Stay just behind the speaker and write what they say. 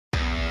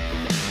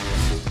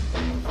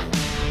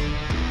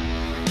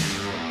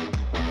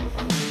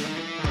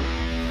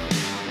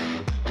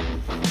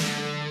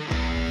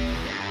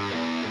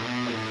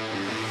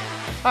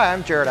Hi,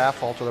 I'm Jared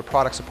Affolter, the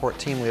Product Support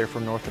Team Leader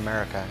for North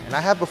America, and I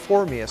have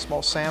before me a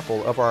small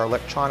sample of our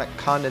electronic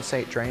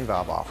condensate drain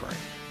valve offering.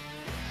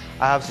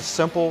 I have the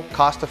simple,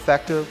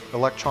 cost-effective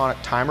electronic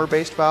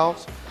timer-based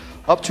valves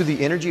up to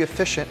the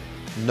energy-efficient,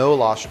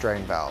 no-loss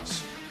drain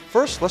valves.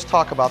 First, let's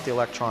talk about the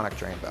electronic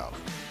drain valve.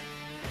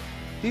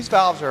 These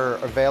valves are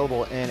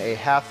available in a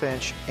 1/2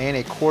 inch and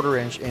a 1/4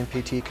 inch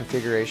NPT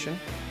configuration.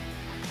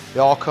 They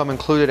all come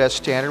included as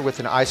standard with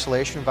an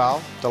isolation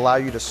valve to allow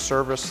you to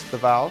service the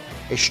valve,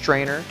 a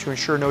strainer to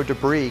ensure no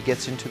debris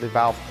gets into the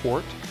valve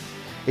port,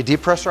 a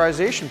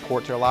depressurization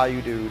port to allow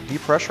you to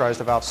depressurize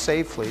the valve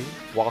safely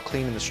while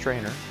cleaning the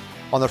strainer.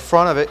 On the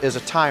front of it is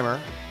a timer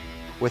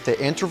with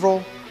the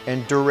interval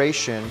and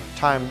duration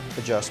time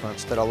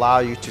adjustments that allow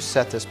you to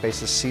set this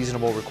based on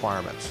seasonable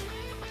requirements.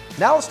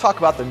 Now let's talk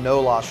about the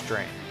no-loss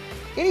drain.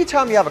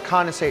 Anytime you have a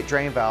condensate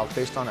drain valve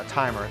based on a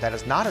timer that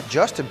is not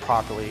adjusted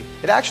properly,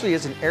 it actually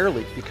is an air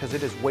leak because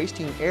it is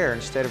wasting air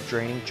instead of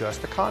draining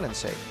just the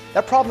condensate.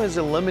 That problem is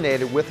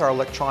eliminated with our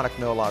electronic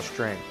no-loss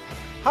drain.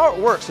 How it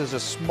works is a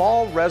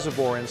small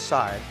reservoir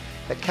inside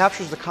that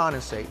captures the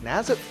condensate, and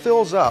as it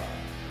fills up,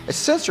 a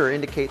sensor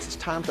indicates it's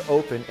time to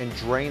open and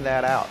drain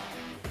that out.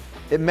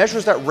 It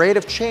measures that rate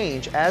of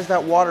change as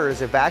that water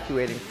is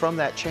evacuating from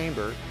that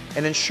chamber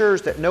and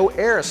ensures that no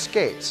air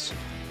escapes,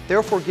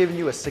 therefore giving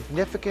you a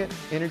significant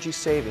energy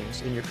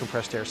savings in your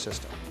compressed air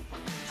system.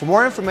 For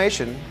more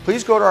information,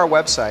 please go to our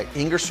website,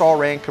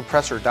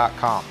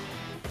 ingersollraincompressor.com.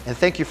 And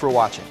thank you for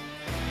watching.